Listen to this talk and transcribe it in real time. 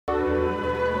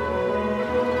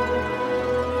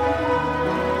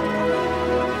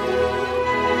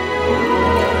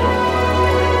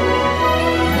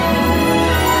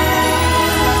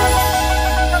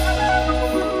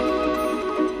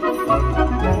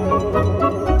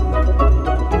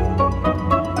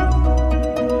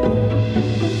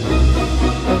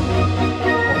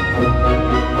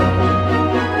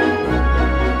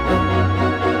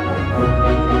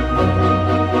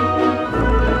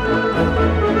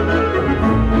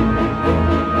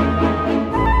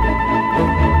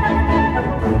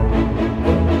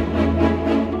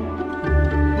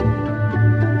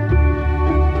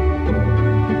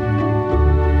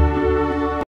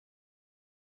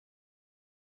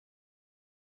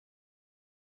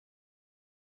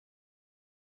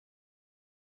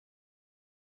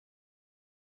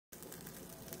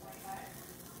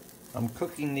I'm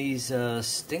cooking these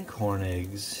Stinkhorn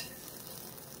eggs,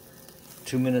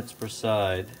 2 minutes per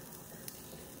side.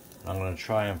 I'm going to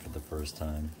try them for the first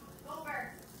time.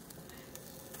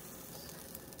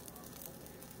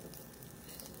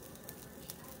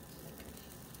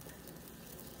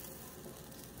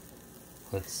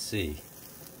 Let's see.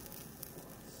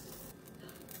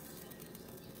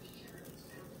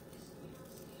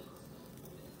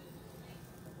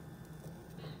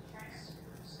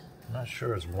 I'm not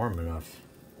sure it's warm enough.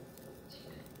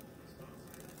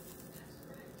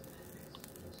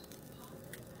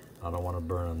 I don't want to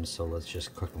burn them, so let's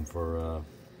just cook them for a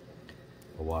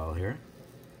while here.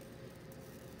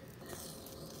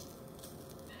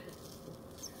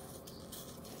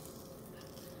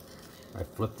 I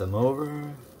flip them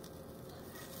over,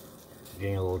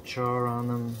 getting a little char on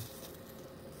them.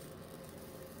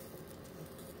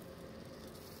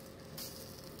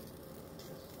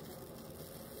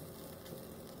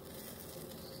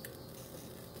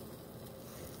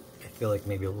 I feel like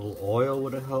maybe a little oil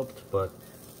would have helped, but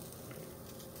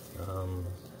from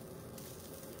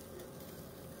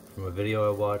a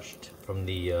video I watched from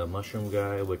the mushroom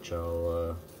guy, which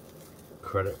I'll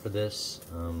credit for this,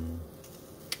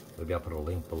 maybe I'll put a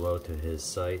link below to his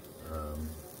site.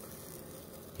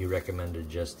 He recommended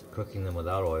just cooking them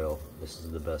without oil. This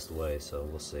is the best way, so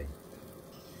we'll see.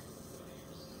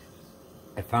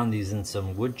 I found these in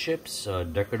some wood chips,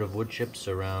 decorative wood chips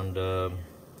around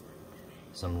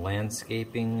some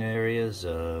landscaping areas.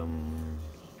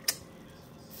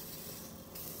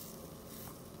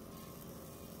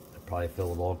 Probably filled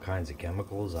with all kinds of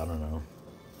chemicals, I don't know.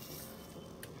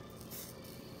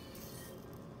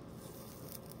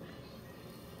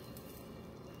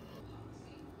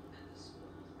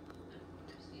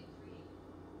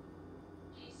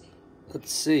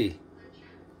 Let's see.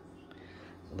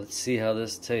 Let's see how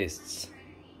this tastes.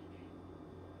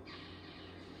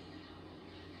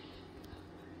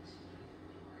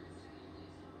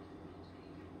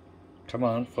 Come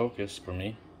on, focus for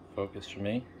me. Focus for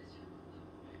me.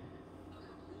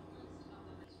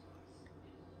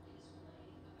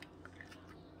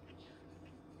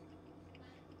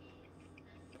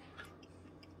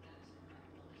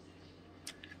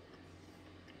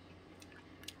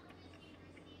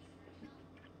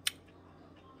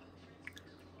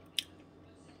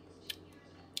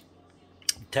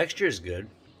 Texture is good.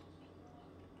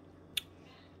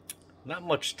 Not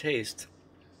much taste,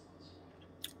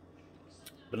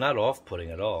 but not off-putting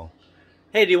at all.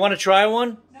 Hey, do you want to try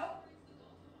one? No.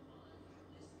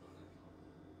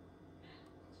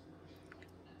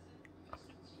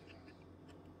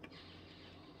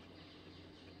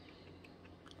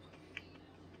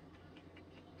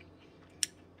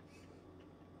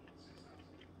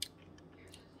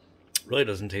 Really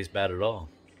doesn't taste bad at all.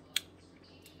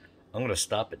 I'm going to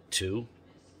stop at 2,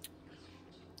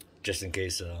 just in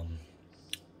case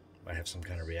I have some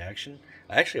kind of reaction.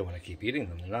 I actually want to keep eating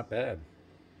them. They're not bad.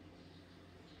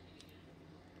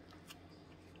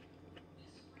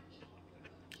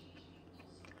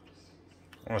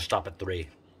 I'm going to stop at 3.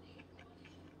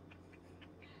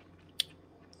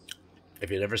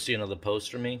 If you never see another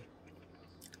post from me,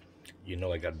 you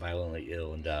know I got violently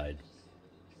ill and died.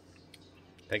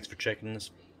 Thanks for checking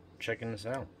this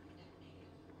out.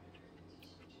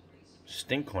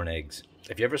 Stinkhorn eggs.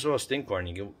 If you ever saw a stinkhorn,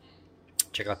 you can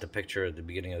check out the picture at the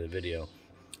beginning of the video.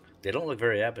 They don't look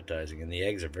very appetizing, and the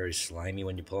eggs are very slimy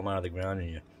when you pull them out of the ground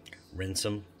and you rinse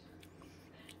them.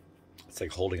 It's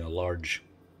like holding a large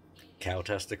cow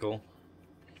testicle.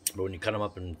 But when you cut them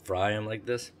up and fry them like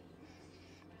this,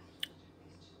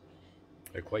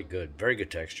 they're quite good. Very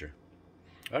good texture.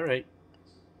 All right.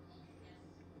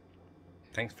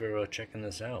 Thanks for checking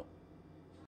this out.